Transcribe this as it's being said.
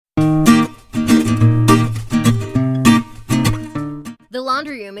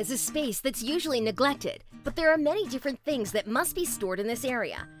laundry room is a space that's usually neglected, but there are many different things that must be stored in this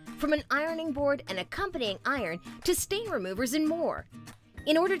area, from an ironing board and accompanying iron to stain removers and more.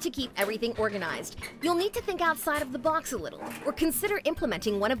 In order to keep everything organized, you'll need to think outside of the box a little or consider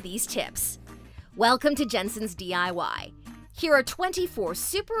implementing one of these tips. Welcome to Jensen's DIY. Here are 24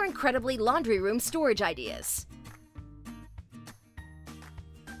 super incredibly laundry room storage ideas.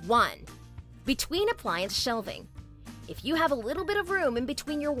 1. Between appliance shelving. If you have a little bit of room in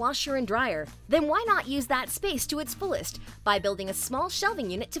between your washer and dryer, then why not use that space to its fullest by building a small shelving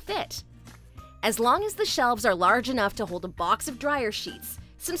unit to fit? As long as the shelves are large enough to hold a box of dryer sheets,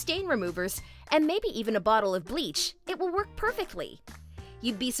 some stain removers, and maybe even a bottle of bleach, it will work perfectly.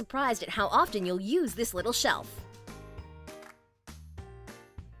 You'd be surprised at how often you'll use this little shelf.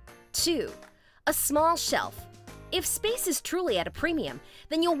 2. A small shelf. If space is truly at a premium,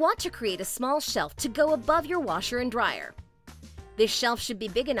 then you'll want to create a small shelf to go above your washer and dryer. This shelf should be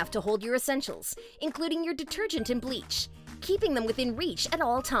big enough to hold your essentials, including your detergent and bleach, keeping them within reach at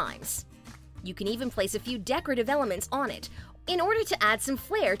all times. You can even place a few decorative elements on it in order to add some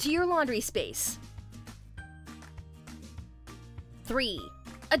flair to your laundry space. 3.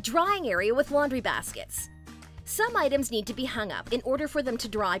 A drying area with laundry baskets. Some items need to be hung up in order for them to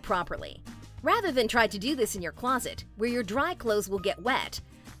dry properly. Rather than try to do this in your closet, where your dry clothes will get wet,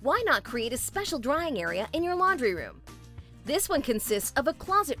 why not create a special drying area in your laundry room? This one consists of a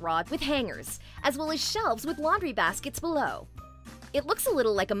closet rod with hangers, as well as shelves with laundry baskets below. It looks a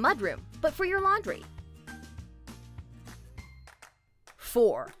little like a mudroom, but for your laundry.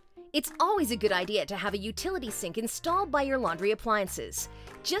 4. It's always a good idea to have a utility sink installed by your laundry appliances,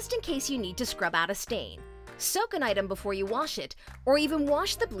 just in case you need to scrub out a stain. Soak an item before you wash it, or even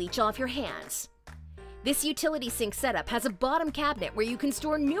wash the bleach off your hands. This utility sink setup has a bottom cabinet where you can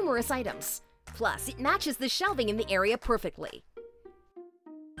store numerous items. Plus, it matches the shelving in the area perfectly.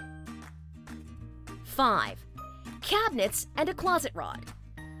 5. Cabinets and a closet rod.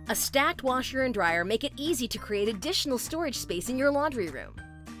 A stacked washer and dryer make it easy to create additional storage space in your laundry room.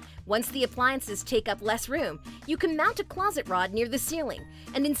 Once the appliances take up less room, you can mount a closet rod near the ceiling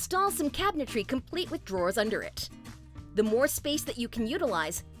and install some cabinetry complete with drawers under it. The more space that you can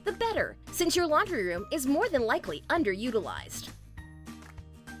utilize, the better, since your laundry room is more than likely underutilized.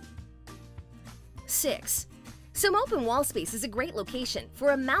 6. Some open wall space is a great location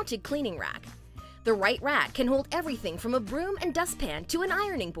for a mounted cleaning rack. The right rack can hold everything from a broom and dustpan to an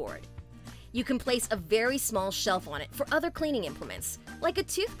ironing board. You can place a very small shelf on it for other cleaning implements, like a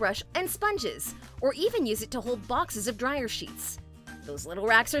toothbrush and sponges, or even use it to hold boxes of dryer sheets. Those little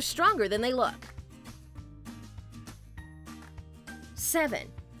racks are stronger than they look. 7.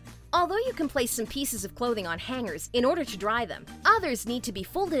 Although you can place some pieces of clothing on hangers in order to dry them, others need to be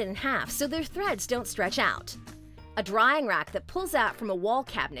folded in half so their threads don't stretch out. A drying rack that pulls out from a wall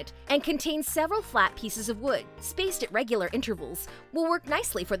cabinet and contains several flat pieces of wood, spaced at regular intervals, will work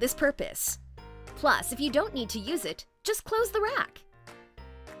nicely for this purpose. Plus, if you don't need to use it, just close the rack.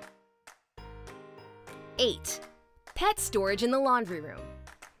 8. Pet storage in the laundry room.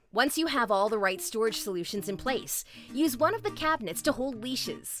 Once you have all the right storage solutions in place, use one of the cabinets to hold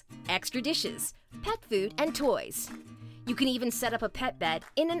leashes, extra dishes, pet food, and toys. You can even set up a pet bed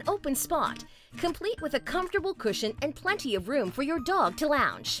in an open spot, complete with a comfortable cushion and plenty of room for your dog to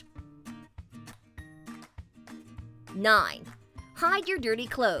lounge. 9. Hide your dirty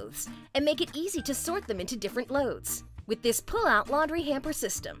clothes and make it easy to sort them into different loads with this pull-out laundry hamper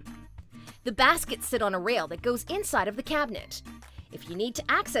system. The baskets sit on a rail that goes inside of the cabinet. If you need to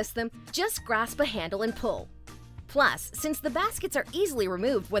access them, just grasp a handle and pull. Plus, since the baskets are easily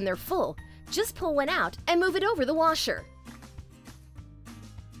removed when they're full, just pull one out and move it over the washer.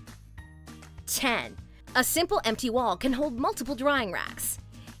 10. A simple empty wall can hold multiple drying racks.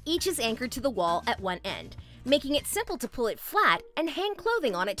 Each is anchored to the wall at one end, making it simple to pull it flat and hang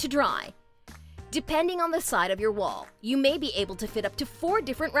clothing on it to dry. Depending on the side of your wall, you may be able to fit up to 4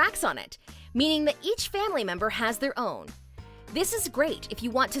 different racks on it, meaning that each family member has their own. This is great if you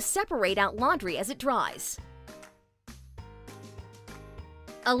want to separate out laundry as it dries.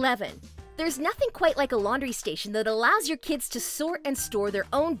 11. There's nothing quite like a laundry station that allows your kids to sort and store their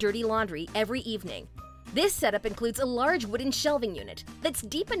own dirty laundry every evening. This setup includes a large wooden shelving unit that's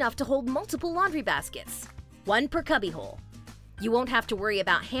deep enough to hold multiple laundry baskets, one per cubbyhole. You won't have to worry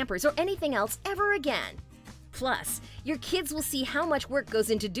about hampers or anything else ever again. Plus, your kids will see how much work goes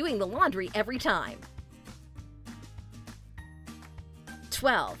into doing the laundry every time.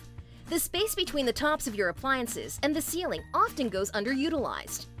 12. The space between the tops of your appliances and the ceiling often goes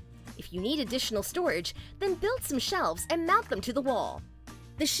underutilized. If you need additional storage, then build some shelves and mount them to the wall.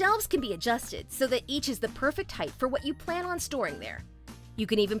 The shelves can be adjusted so that each is the perfect height for what you plan on storing there. You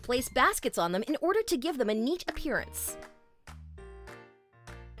can even place baskets on them in order to give them a neat appearance.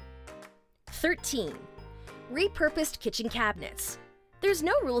 13. Repurposed kitchen cabinets. There's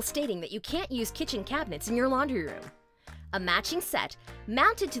no rule stating that you can't use kitchen cabinets in your laundry room. A matching set,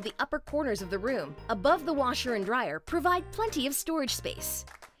 mounted to the upper corners of the room, above the washer and dryer, provide plenty of storage space.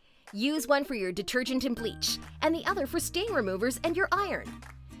 Use one for your detergent and bleach, and the other for stain removers and your iron.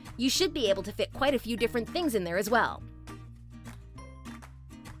 You should be able to fit quite a few different things in there as well.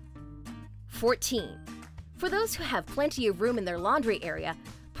 14. For those who have plenty of room in their laundry area,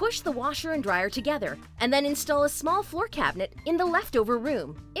 push the washer and dryer together and then install a small floor cabinet in the leftover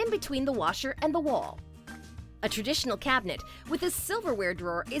room, in between the washer and the wall. A traditional cabinet with a silverware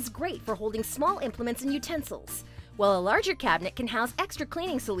drawer is great for holding small implements and utensils, while a larger cabinet can house extra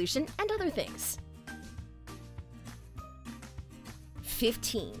cleaning solution and other things.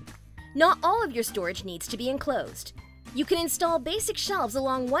 15. Not all of your storage needs to be enclosed. You can install basic shelves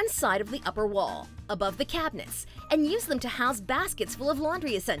along one side of the upper wall, above the cabinets, and use them to house baskets full of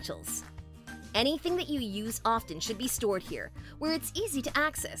laundry essentials. Anything that you use often should be stored here, where it's easy to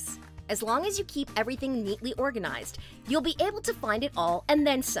access. As long as you keep everything neatly organized, you'll be able to find it all and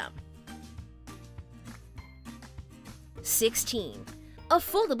then some. 16. A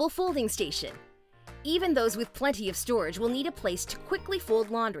foldable folding station. Even those with plenty of storage will need a place to quickly fold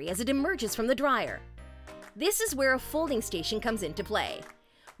laundry as it emerges from the dryer. This is where a folding station comes into play.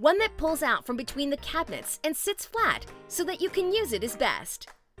 One that pulls out from between the cabinets and sits flat so that you can use it is best.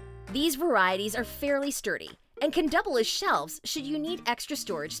 These varieties are fairly sturdy and can double as shelves should you need extra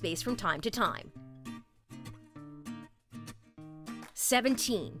storage space from time to time.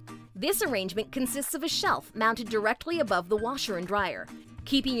 17. This arrangement consists of a shelf mounted directly above the washer and dryer,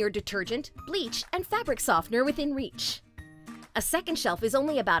 keeping your detergent, bleach, and fabric softener within reach. A second shelf is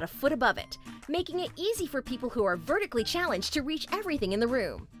only about a foot above it, making it easy for people who are vertically challenged to reach everything in the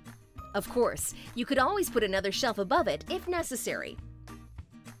room. Of course, you could always put another shelf above it if necessary.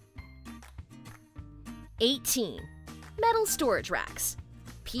 18. Metal storage racks.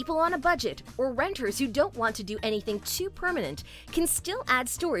 People on a budget or renters who don't want to do anything too permanent can still add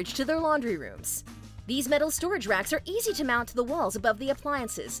storage to their laundry rooms. These metal storage racks are easy to mount to the walls above the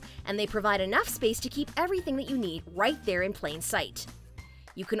appliances, and they provide enough space to keep everything that you need right there in plain sight.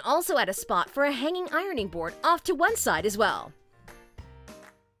 You can also add a spot for a hanging ironing board off to one side as well.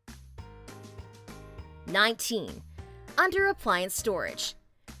 19. Under appliance storage.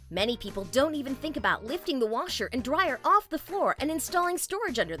 Many people don't even think about lifting the washer and dryer off the floor and installing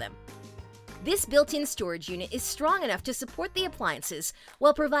storage under them. This built-in storage unit is strong enough to support the appliances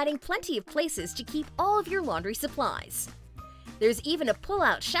while providing plenty of places to keep all of your laundry supplies. There's even a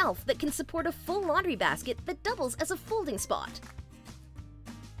pull-out shelf that can support a full laundry basket that doubles as a folding spot.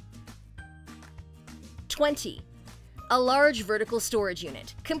 20. A large vertical storage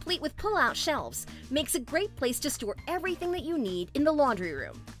unit, complete with pull-out shelves, makes a great place to store everything that you need in the laundry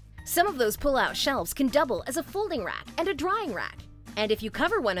room. Some of those pull-out shelves can double as a folding rack and a drying rack. And if you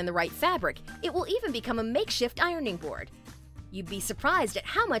cover one in the right fabric, it will even become a makeshift ironing board. You'd be surprised at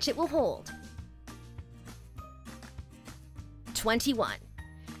how much it will hold. 21.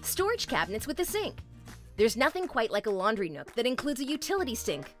 Storage cabinets with a sink. There's nothing quite like a laundry nook that includes a utility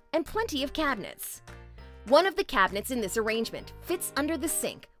sink and plenty of cabinets. One of the cabinets in this arrangement fits under the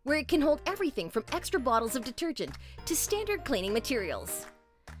sink, where it can hold everything from extra bottles of detergent to standard cleaning materials.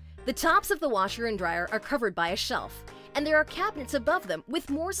 The tops of the washer and dryer are covered by a shelf, and there are cabinets above them with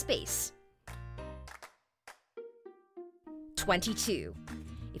more space. 22.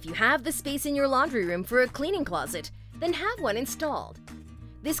 If you have the space in your laundry room for a cleaning closet, then have one installed.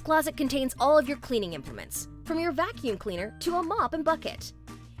 This closet contains all of your cleaning implements, from your vacuum cleaner to a mop and bucket.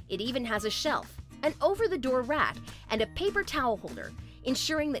 It even has a shelf, an over-the-door rack, and a paper towel holder,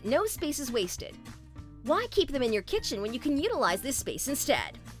 ensuring that no space is wasted. Why keep them in your kitchen when you can utilize this space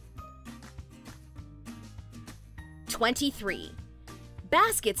instead? 23.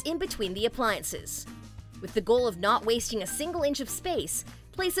 Baskets in between the appliances. With the goal of not wasting a single inch of space,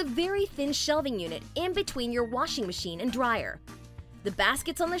 place a very thin shelving unit in between your washing machine and dryer. The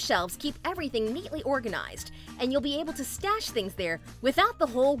baskets on the shelves keep everything neatly organized, and you'll be able to stash things there without the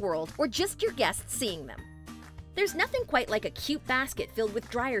whole world or just your guests seeing them. There's nothing quite like a cute basket filled with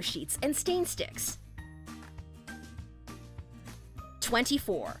dryer sheets and stain sticks.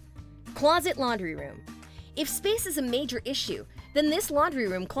 24. Closet laundry room. If space is a major issue, then this laundry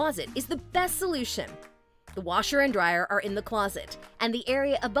room closet is the best solution. The washer and dryer are in the closet, and the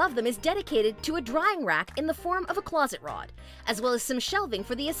area above them is dedicated to a drying rack in the form of a closet rod, as well as some shelving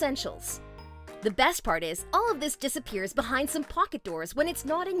for the essentials. The best part is, all of this disappears behind some pocket doors when it's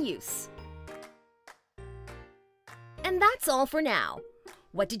not in use. And that's all for now.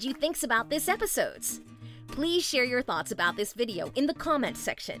 What did you think about this episodes? Please share your thoughts about this video in the comments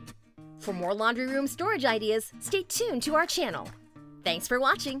section. For more laundry room storage ideas, stay tuned to our channel. Thanks for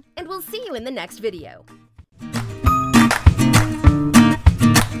watching, and we'll see you in the next video.